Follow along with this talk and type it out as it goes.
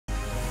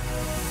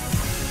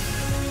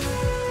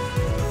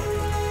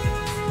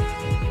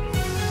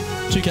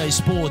2K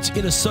Sports,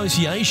 in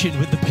association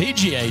with the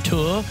PGA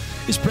Tour,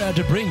 is proud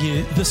to bring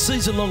you the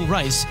season-long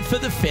race for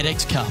the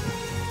Fedex Cup.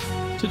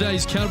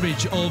 Today's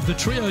coverage of the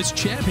Trios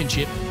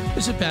Championship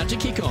is about to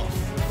kick off.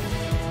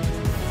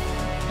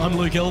 I'm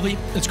Luke Elvey.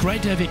 It's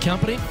great to have your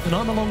company, and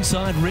I'm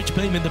alongside Rich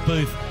Beam in the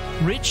booth.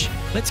 Rich,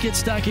 let's get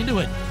stuck into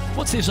it.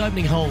 What's this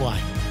opening hole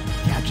like?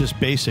 Yeah, just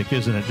basic,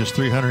 isn't it? Just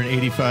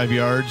 385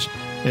 yards.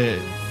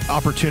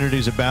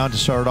 Opportunities abound to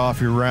start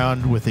off your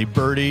round with a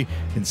birdie.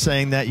 In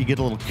saying that, you get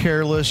a little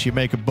careless, you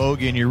make a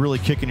bogey, and you're really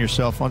kicking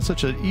yourself on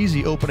such an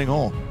easy opening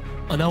hole.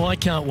 I know, I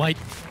can't wait.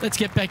 Let's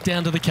get back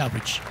down to the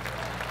coverage.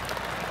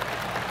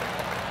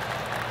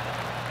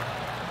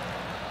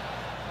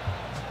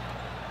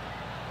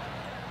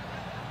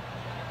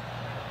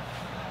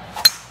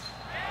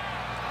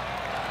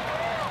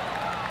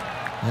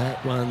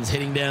 That one's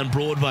heading down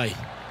Broadway.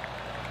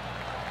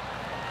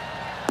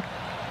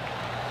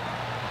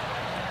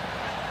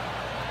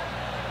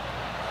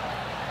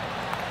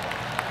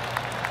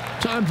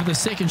 Time for the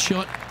second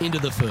shot into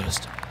the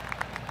first.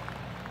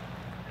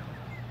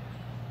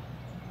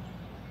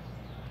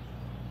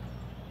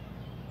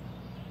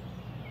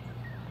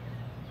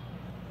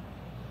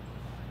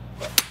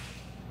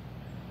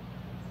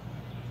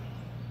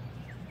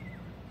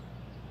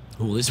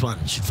 Oh, this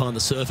one should find the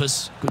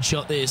surface. Good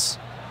shot, this.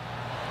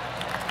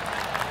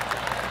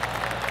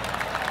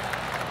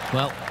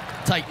 Well,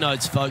 take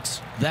notes,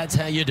 folks. That's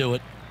how you do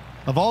it.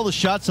 Of all the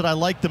shots that I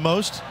like the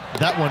most,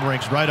 that one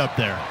ranks right up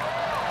there.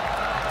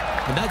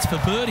 And that's for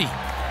birdie.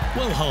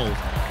 Well holed.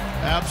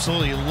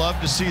 Absolutely. Love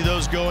to see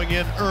those going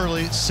in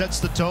early.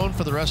 Sets the tone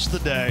for the rest of the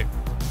day.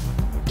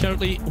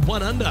 Currently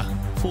 1 under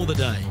for the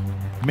day.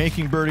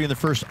 Making birdie in the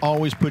first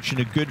always puts you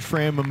in a good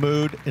frame of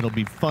mood. It'll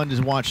be fun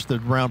to watch the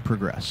round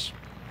progress.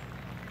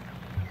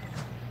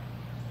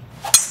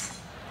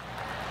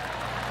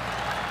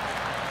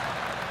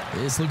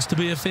 This looks to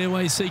be a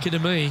fairway seeker to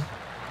me.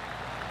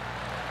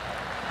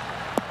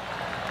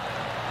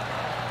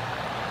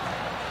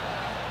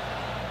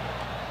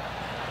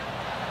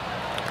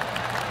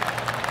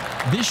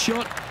 This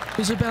shot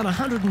is about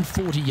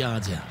 140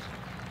 yards out.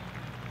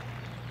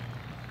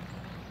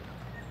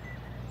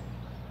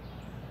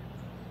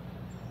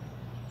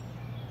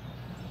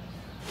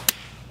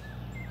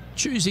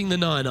 Choosing the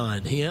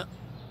 9-iron here.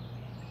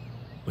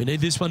 We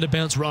need this one to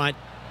bounce right.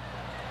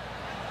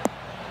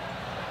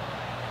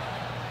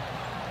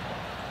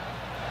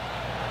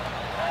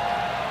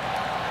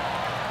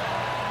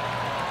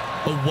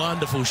 A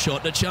wonderful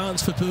shot and a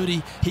chance for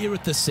birdie here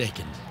at the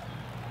second.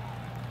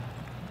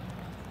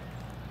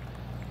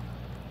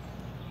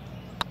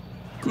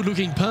 Good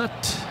looking putt.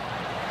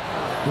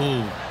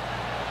 Oh.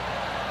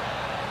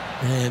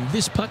 And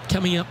this putt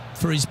coming up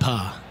for his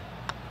par.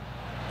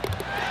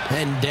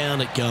 And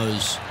down it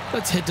goes.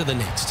 Let's head to the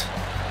next.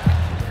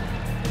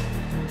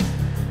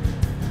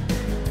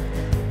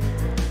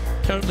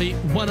 Currently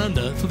 1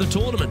 under for the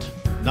tournament.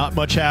 Not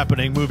much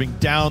happening. Moving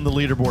down the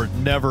leaderboard,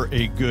 never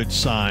a good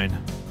sign.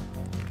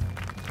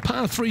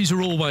 Par 3s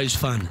are always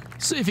fun.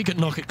 See if you can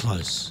knock it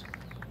close.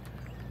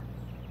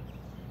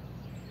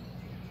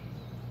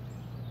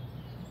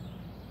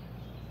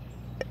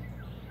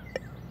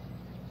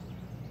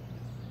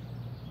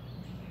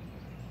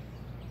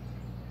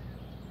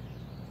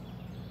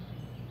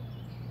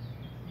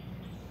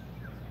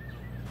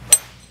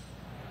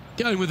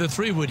 Going with a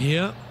 3-wood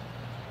here.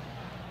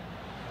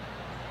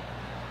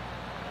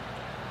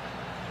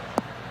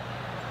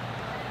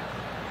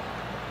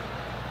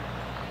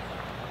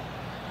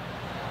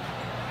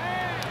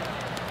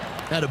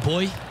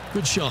 Attaboy,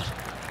 good shot.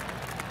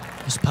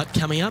 This putt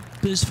coming up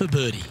is for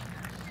birdie.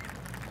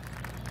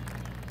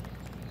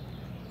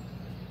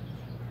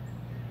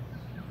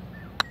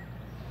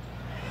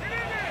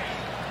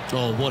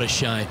 Oh, what a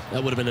shame.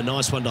 That would have been a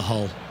nice one to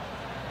hole.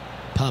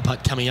 Par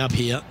putt coming up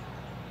here.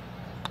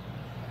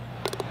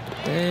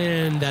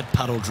 And that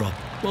putt will drop.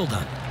 Well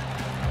done.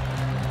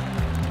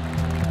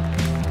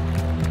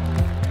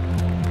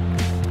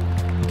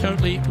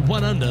 Currently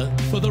 1 under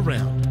for the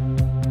round.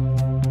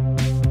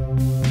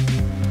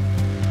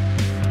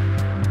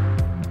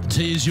 The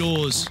tee is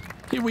yours.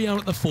 Here we are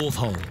at the 4th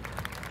hole.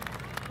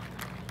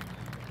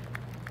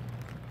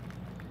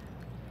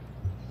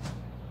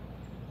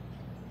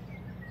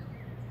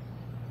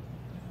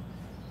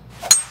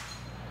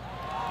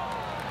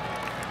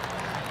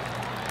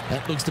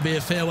 That looks to be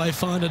a fairway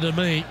finder to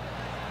me.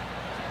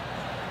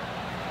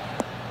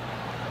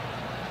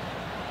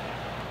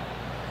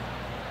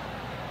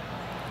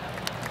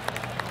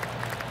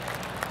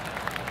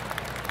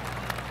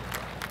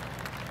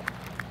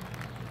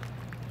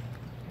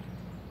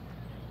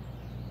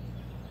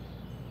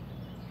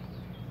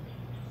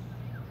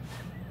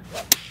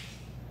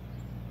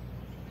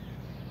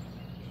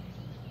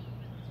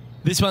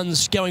 This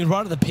one's going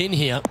right at the pin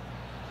here.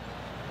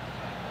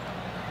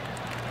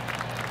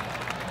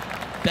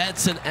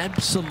 That's an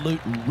absolute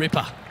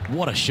ripper.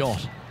 What a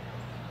shot.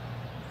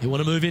 You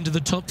want to move into the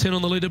top 10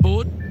 on the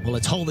leaderboard? Well,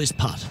 let's hold this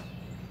putt.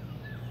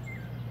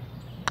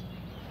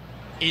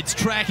 It's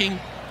tracking.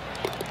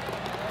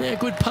 Yeah,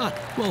 good putt.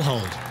 Well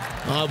hold.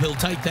 I will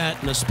take that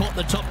and a spot in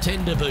the top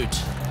 10 to boot.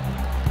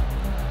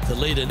 The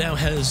leader now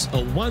has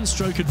a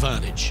one-stroke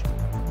advantage.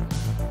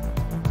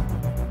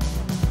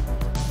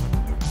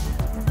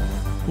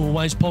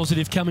 Always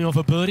positive coming off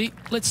a birdie.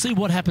 Let's see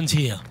what happens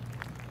here.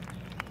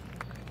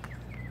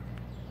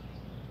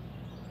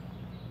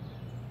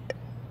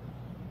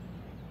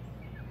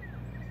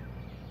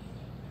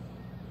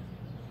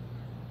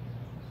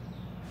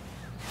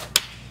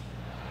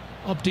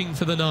 Opting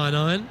for the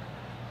 9-iron.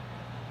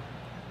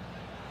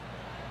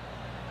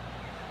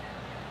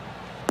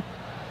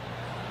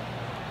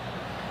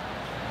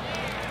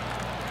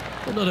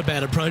 Well, not a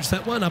bad approach,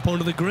 that one, up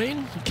onto the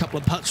green. A couple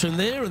of putts from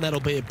there, and that'll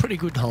be a pretty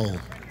good hole.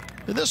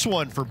 And this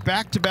one for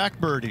back-to-back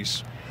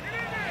birdies.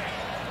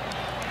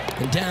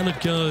 And down it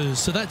goes.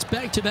 So that's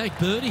back-to-back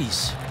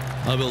birdies.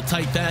 I will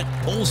take that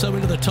also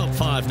into the top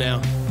 5 now.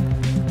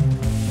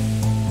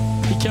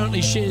 He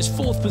currently shares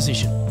 4th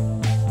position.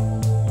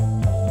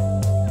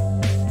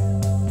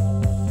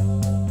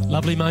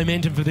 Lovely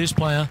momentum for this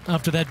player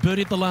after that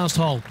birdie at the last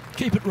hole.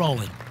 Keep it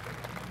rolling.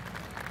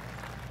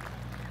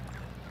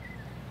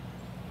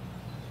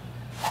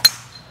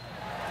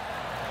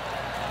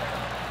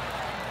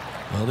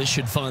 Well, this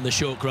should find the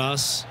short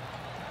grass.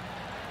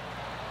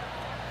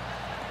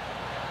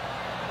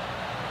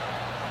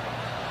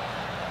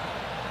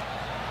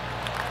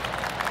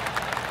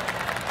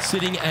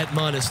 Sitting at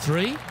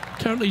 -3,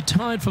 currently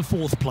tied for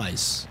 4th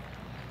place.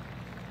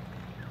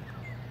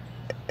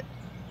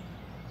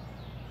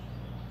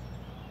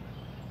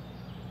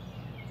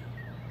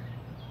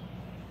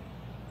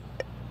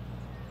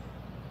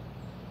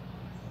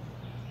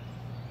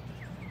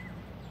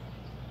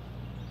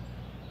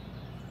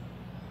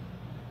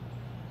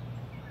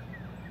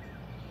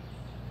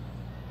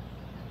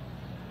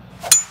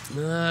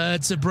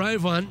 It's a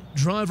brave one.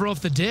 Driver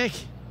off the deck.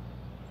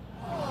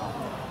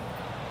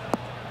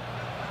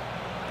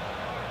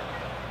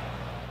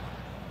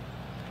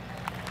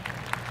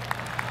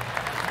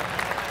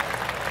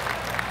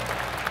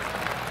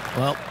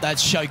 Well,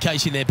 that's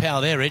showcasing their power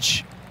there,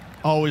 Rich.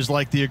 Always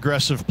like the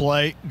aggressive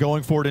play,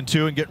 going for it in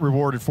 2 and get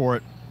rewarded for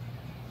it.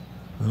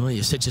 Oh,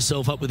 you set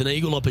yourself up with an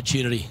eagle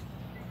opportunity.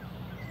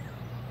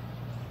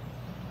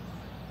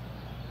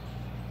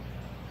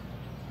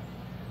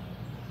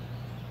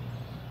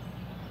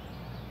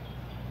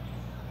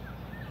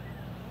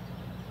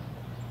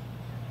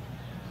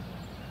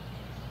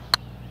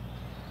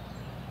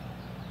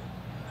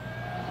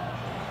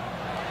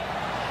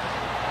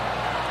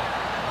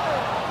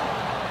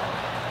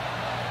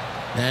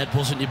 That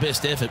wasn't your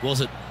best effort,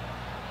 was it?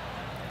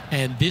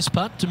 And this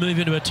putt to move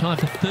into a tie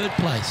for 3rd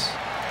place.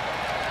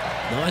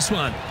 Nice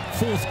one.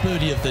 4th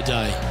birdie of the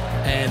day.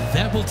 And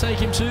that will take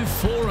him to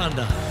 4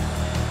 under.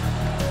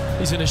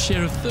 He's in a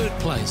share of 3rd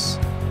place.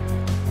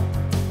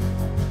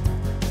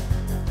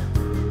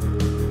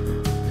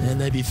 And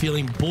they'd be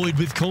feeling buoyed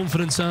with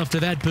confidence after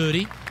that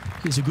birdie.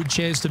 Here's a good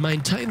chance to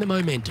maintain the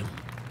momentum.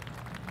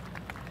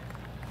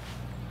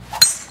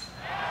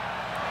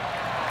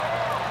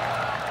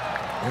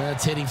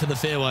 That's heading for the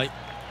fairway.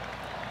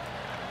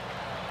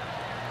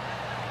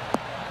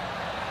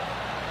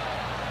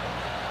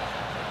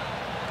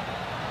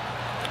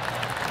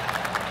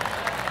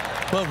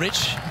 Well,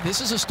 Rich,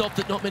 this is a stop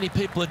that not many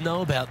people would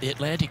know about, the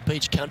Atlantic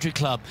Beach Country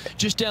Club.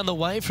 Just down the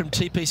way from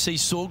TPC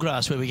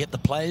Sawgrass, where we get the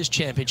Players'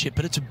 Championship.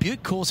 But it's a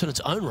beaut course in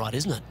its own right,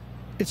 isn't it?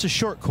 It's a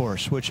short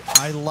course, which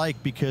I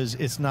like because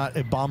it's not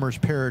a bomber's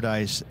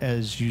paradise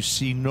as you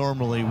see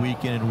normally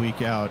week in and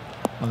week out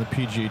on the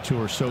PGA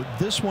Tour. So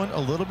this one, a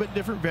little bit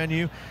different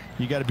venue.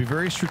 You got to be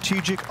very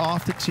strategic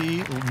off the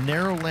tee,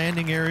 narrow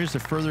landing areas. The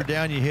further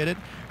down you hit it.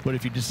 But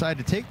if you decide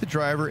to take the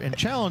driver and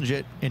challenge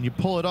it and you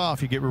pull it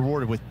off, you get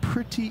rewarded with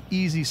pretty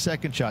easy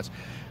second shots.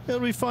 It'll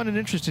be fun and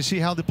interesting to see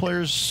how the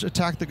players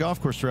attack the golf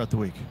course throughout the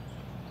week.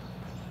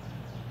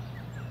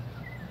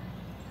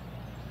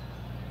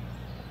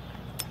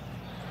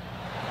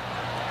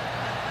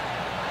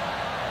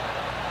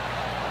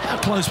 How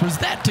close was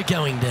that to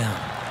going down?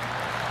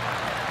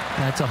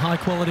 That's a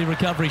high-quality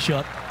recovery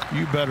shot.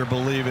 You better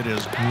believe it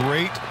is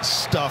great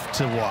stuff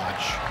to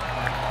watch.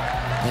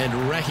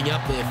 And racking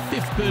up their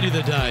 5th birdie of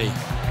the day.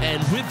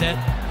 And with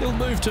that, he'll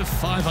move to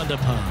 5 under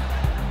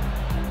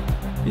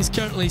par. He's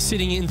currently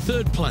sitting in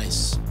 3rd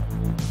place.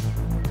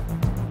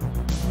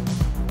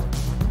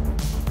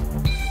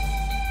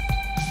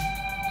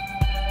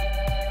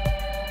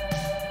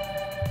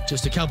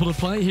 Just a couple to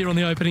play here on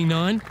the opening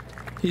 9.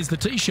 Here's the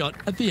tee shot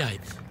at the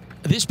 8th.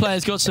 This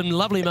player's got some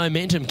lovely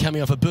momentum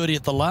coming off a birdie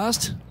at the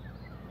last.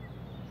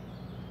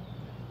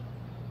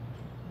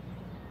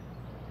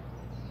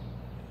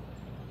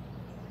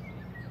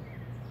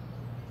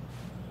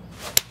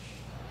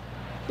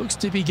 Looks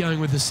to be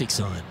going with the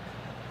 6-iron.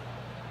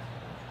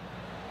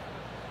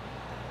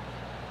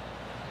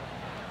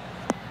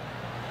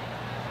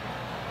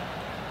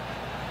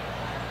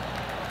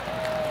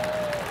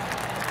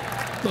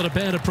 Not a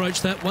bad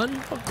approach, that one.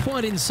 Not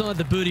quite inside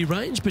the birdie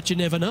range, but you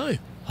never know.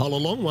 Hole a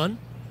long one.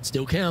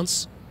 Still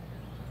counts.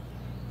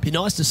 Be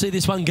nice to see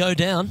this one go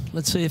down.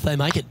 Let's see if they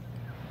make it.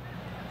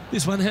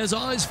 This one has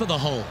eyes for the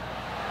hole.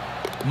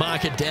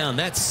 Mark it down.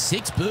 That's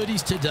 6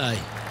 birdies today.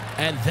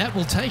 And that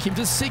will take him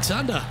to 6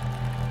 under.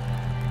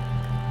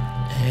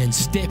 And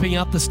stepping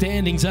up the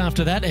standings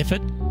after that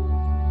effort.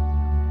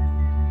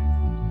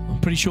 I'm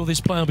pretty sure this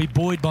player will be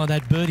buoyed by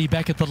that birdie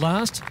back at the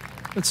last.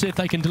 Let's see if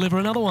they can deliver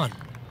another one.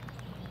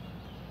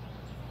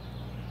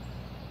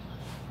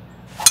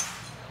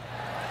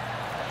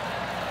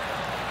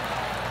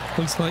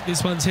 Looks like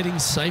this one's heading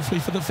safely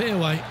for the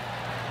fairway.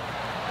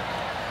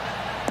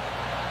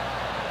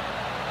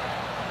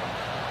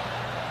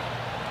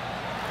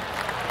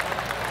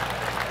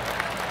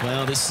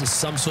 Well, this is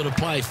some sort of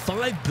play.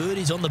 5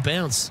 birdies on the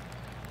bounce.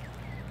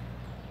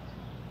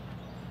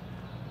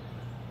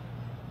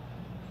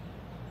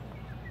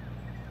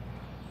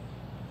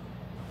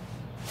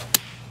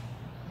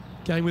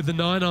 Going with the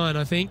 9-iron,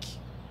 I think.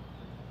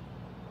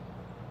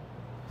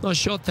 Nice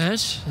shot,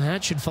 that.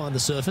 That should find the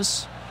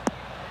surface.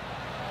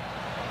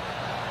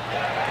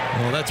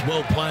 Oh, that's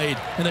well played.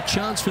 And a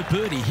chance for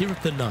birdie here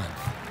at the 9th.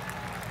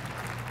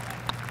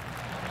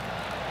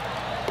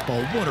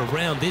 Oh, what a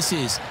round this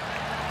is.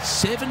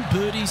 7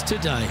 birdies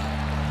today.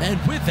 And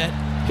with that,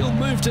 he'll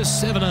move to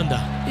 7 under.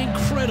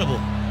 Incredible.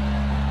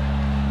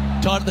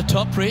 Tied at the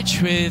top,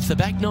 Rich, with the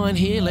back 9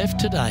 here left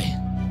today.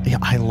 Yeah,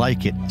 I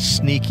like it.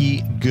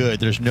 Sneaky good.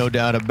 There's no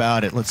doubt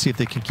about it. Let's see if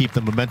they can keep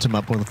the momentum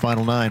up with the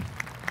final 9.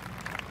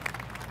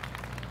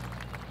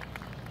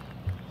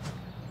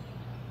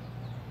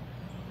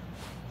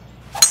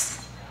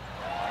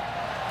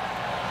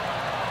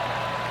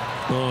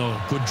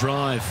 Oh, good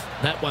drive.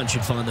 That one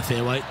should find the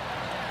fairway.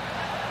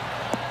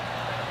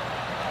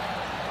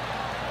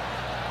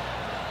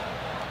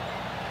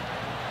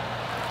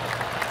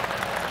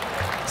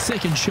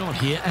 Second shot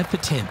here at the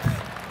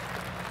 10th.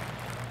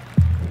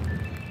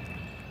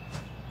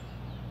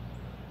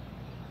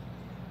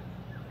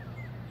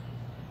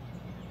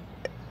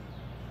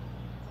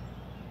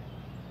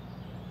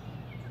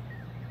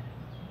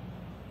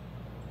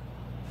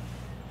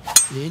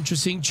 The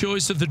interesting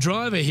choice of the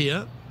driver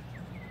here.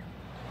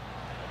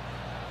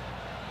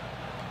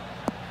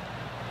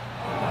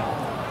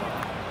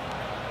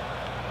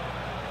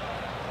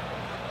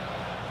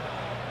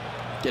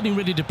 Getting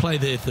ready to play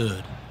their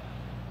 3rd.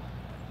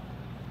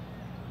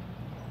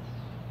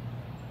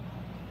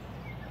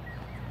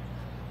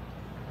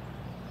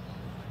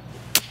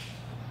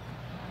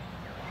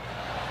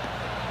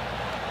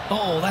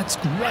 Oh, that's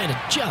great. It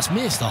just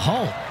missed the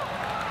hole.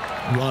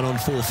 Right on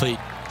 4 feet.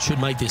 Should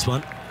make this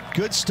one.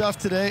 Good stuff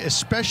today,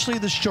 especially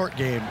the short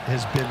game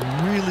has been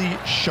really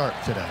sharp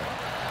today.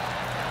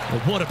 Well,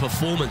 what a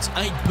performance.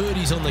 8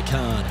 birdies on the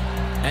card.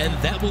 And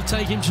that will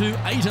take him to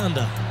 8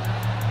 under.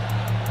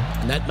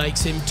 And that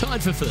makes him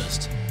tied for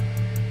 1st.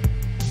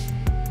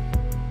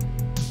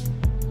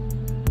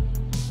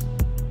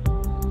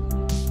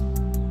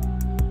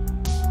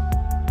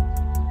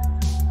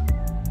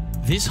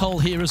 This hole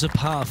here is a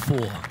par 4.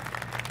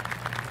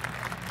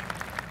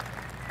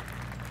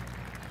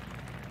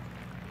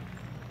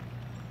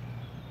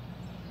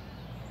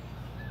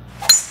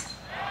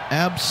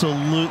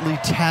 Absolutely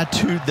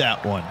tattooed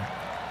that one.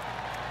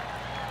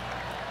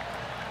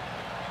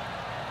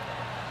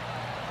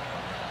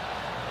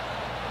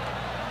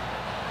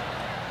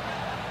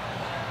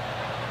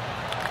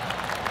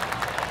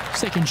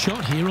 Second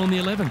shot here on the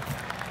 11th.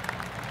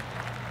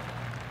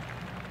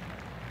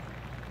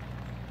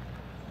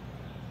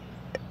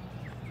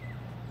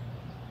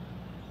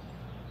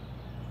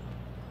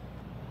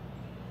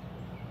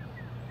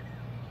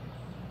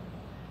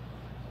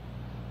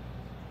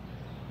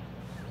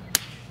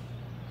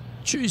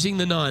 Choosing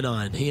the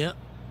 9-iron here.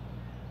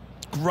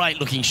 Great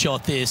looking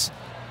shot this.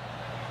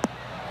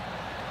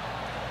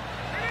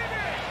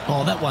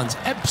 Oh, that one's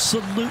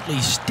absolutely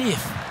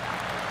stiff.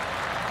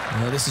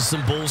 Oh, this is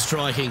some ball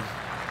striking.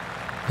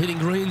 Hitting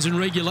greens in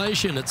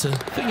regulation, it's a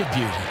thing of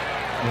beauty.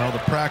 Well, the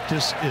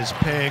practice is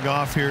paying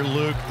off here,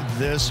 Luke.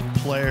 This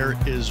player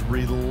is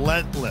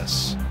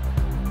relentless.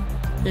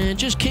 And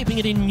just keeping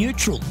it in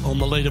neutral on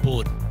the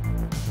leaderboard.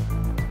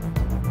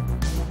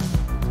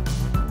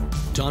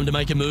 Time to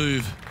make a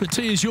move. The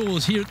tee is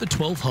yours here at the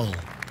 12th hole.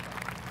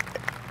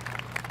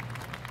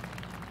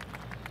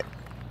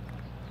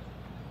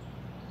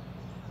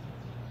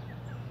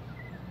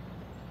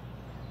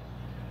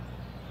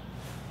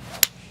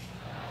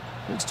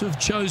 Looks to have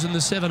chosen the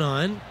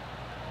 7-iron.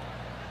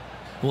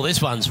 Well, this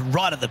one's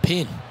right at the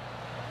pin.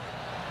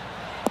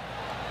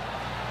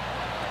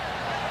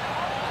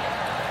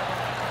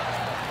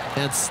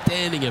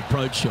 Outstanding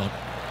approach shot.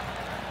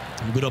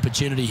 A good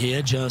opportunity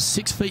here, just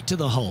 6 feet to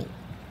the hole.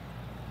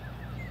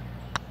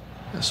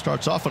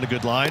 Starts off on a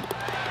good line.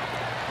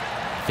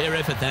 Fair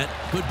effort that.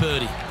 Good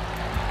birdie.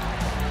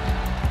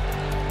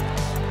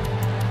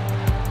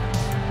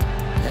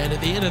 And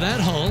at the end of that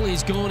hole,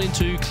 he's gone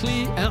into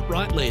clear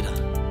outright leader.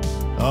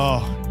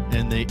 Oh,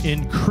 and they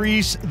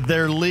increase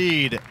their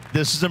lead.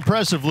 This is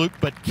impressive, Luke,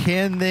 but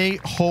can they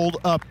hold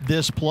up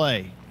this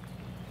play?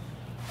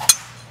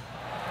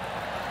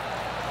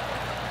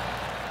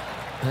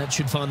 That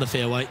should find the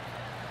fairway.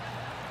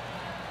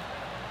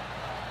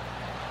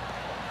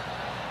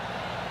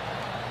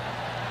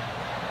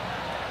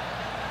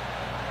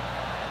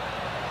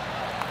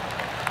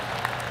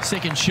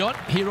 Second shot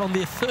here on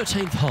their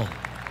 13th hole.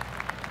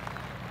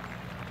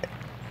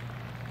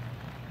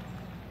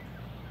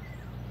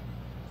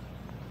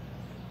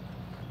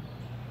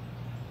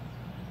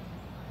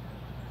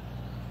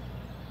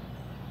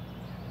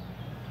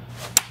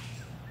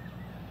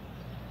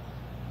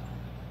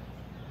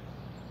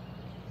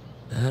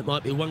 That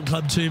might be one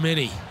club too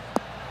many.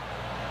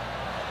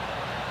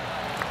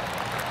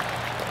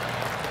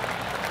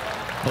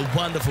 A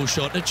wonderful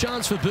shot. A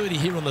chance for birdie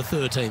here on the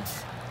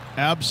 13th.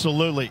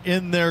 Absolutely.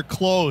 In there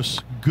close.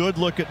 Good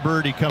look at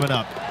birdie coming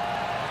up.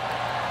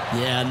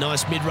 Yeah,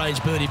 nice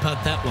mid-range birdie putt,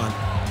 that one.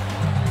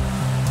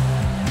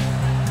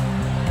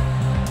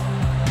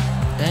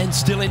 And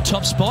still in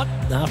top spot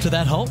after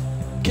that hole.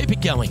 Keep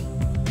it going.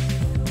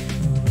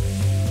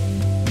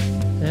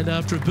 And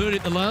after a birdie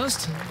at the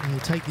last, he'll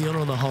take the honour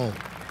on the hole.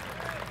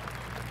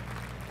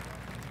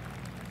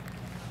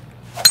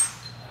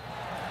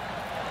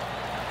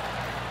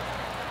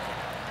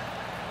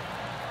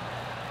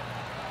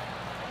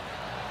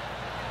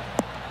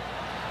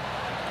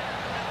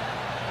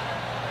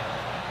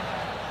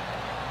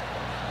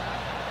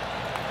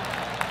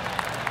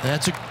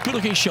 That's a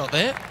good-looking shot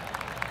there.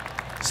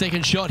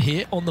 Second shot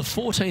here on the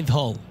 14th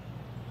hole.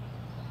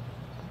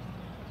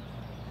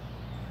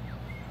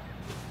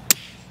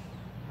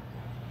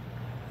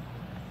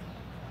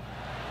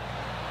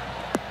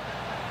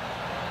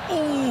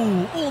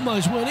 Oh,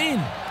 almost went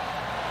in.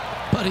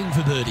 But in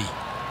for birdie.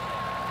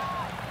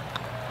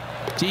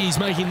 Geez,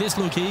 making this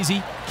look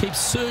easy. Keeps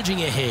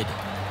surging ahead.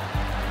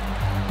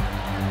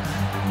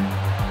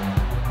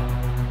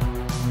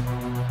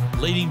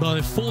 Leading by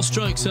 4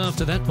 strokes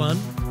after that one.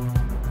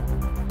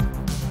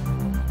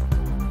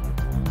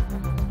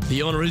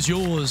 The honour is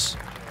yours.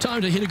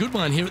 Time to hit a good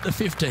one here at the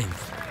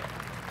 15th.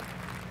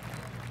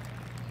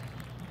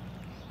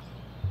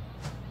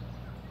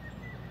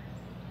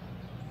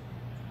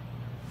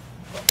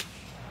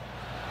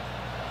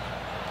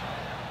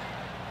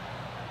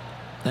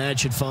 That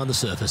should find the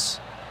surface.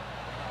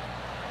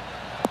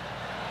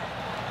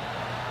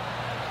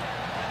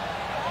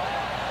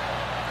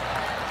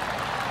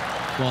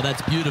 Well,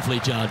 that's beautifully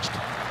judged.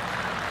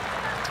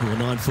 A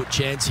 9-foot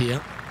chance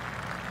here.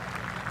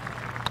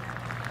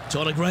 It's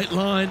on a great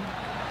line.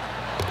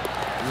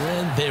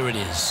 And there it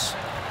is.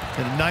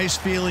 And a nice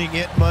feeling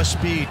it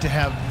must be to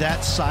have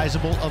that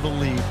sizable of a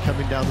lead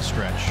coming down the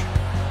stretch.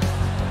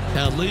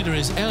 Our leader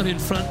is out in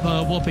front by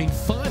a whopping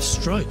 5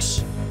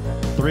 strokes.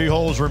 3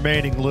 holes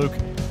remaining, Luke.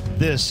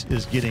 This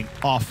is getting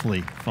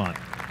awfully fun.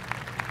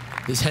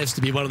 This has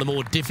to be one of the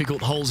more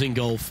difficult holes in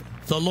golf.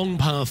 The long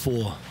par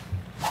 4.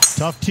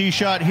 Tough tee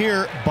shot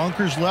here.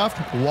 Bunkers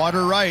left,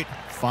 water right.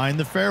 Find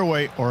the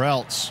fairway or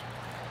else.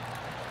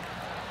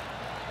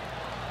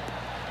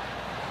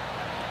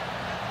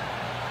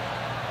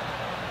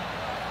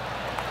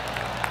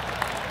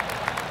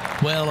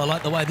 Well, I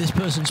like the way this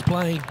person's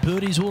playing.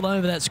 Birdies all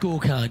over that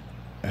scorecard.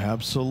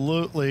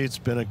 Absolutely. It's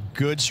been a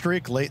good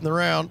streak late in the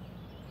round.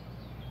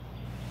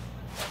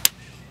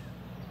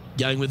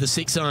 Going with the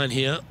 6-iron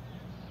here.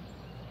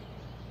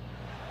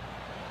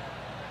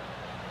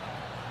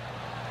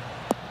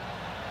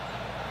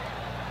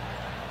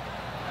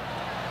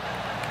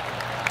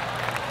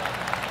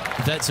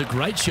 That's a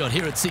great shot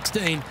here at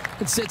 16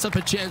 and sets up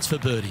a chance for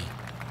birdie.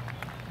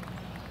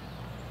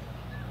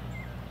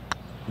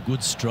 A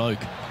good stroke.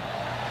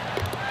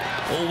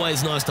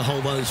 Always nice to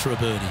hold those for a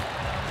birdie.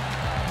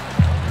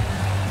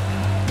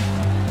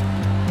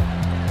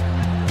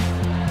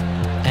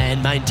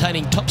 And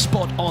maintaining top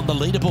spot on the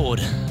leaderboard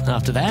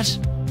after that.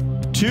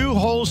 2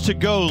 holes to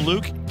go,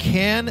 Luke.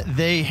 Can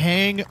they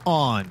hang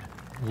on?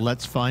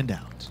 Let's find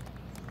out.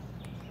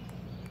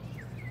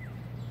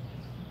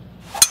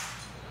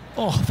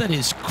 Oh, that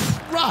is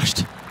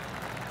crushed.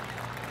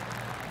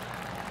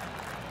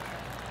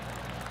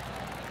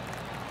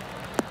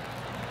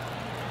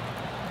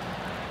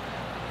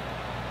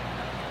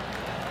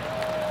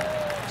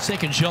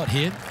 Second shot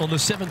here on the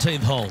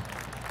 17th hole.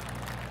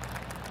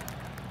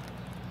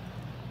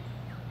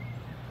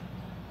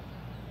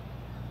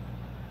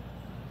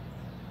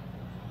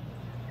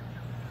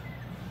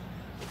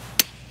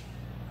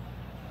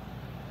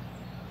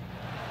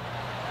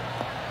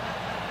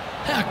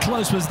 How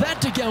close was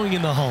that to going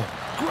in the hole?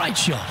 Great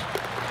shot.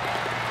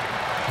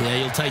 Yeah,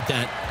 you'll take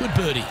that. Good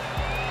birdie.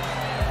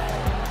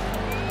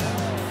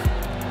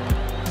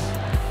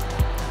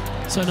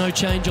 So no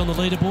change on the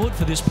leaderboard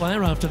for this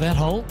player after that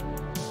hole.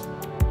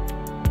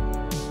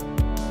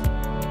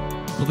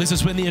 Well, this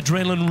is when the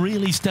adrenaline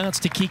really starts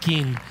to kick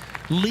in.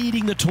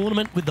 Leading the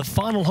tournament with the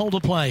final hole to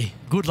play.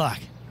 Good luck.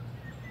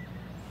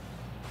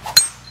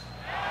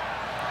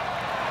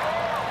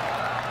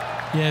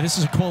 Yeah, this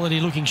is a quality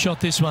looking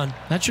shot, this one.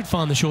 That should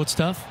find the short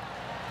stuff.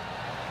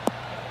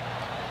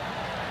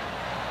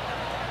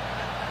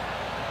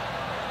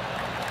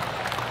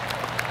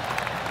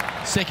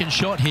 Second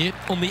shot here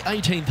on the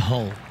 18th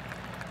hole.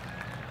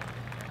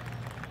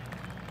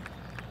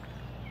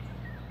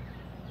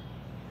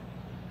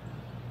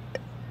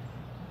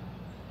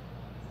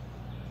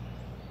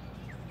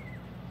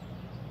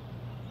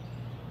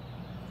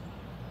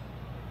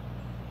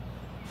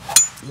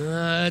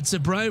 It's a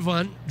brave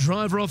one.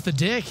 Driver off the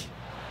deck.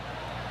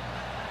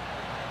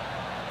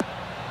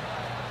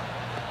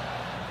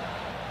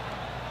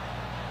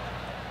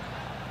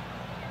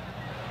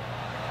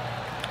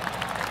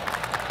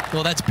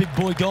 Well, that's big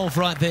boy golf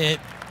right there.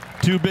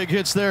 2 big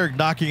hits there,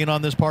 knocking it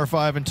on this par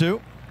 5 and 2.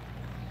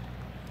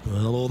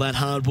 Well, all that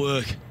hard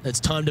work. It's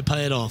time to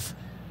pay it off.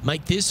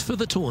 Make this for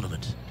the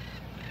tournament.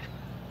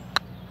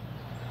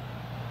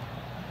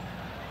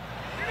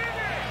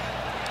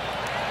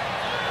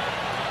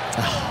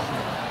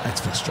 Oh, that's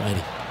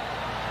frustrating.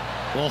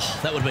 Oh,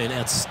 that would have been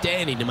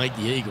outstanding to make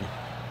the eagle.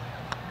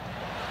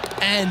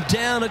 And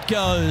down it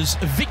goes.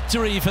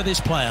 Victory for this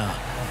player.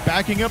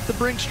 Backing up the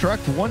Brinks truck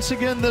once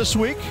again this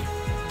week.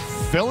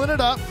 Filling it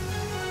up.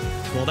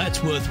 Well,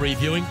 that's worth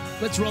reviewing.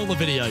 Let's roll the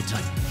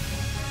videotape.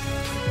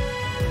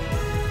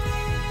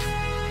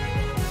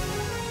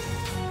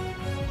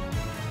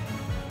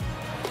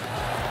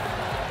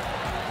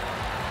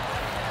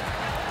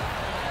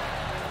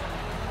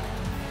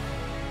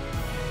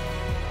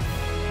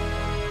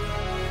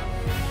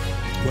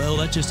 Well,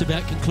 that just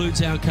about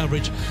concludes our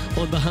coverage.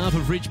 On behalf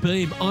of Rich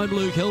Beam, I'm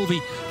Luke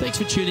Helvey. Thanks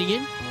for tuning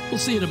in. We'll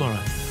see you tomorrow.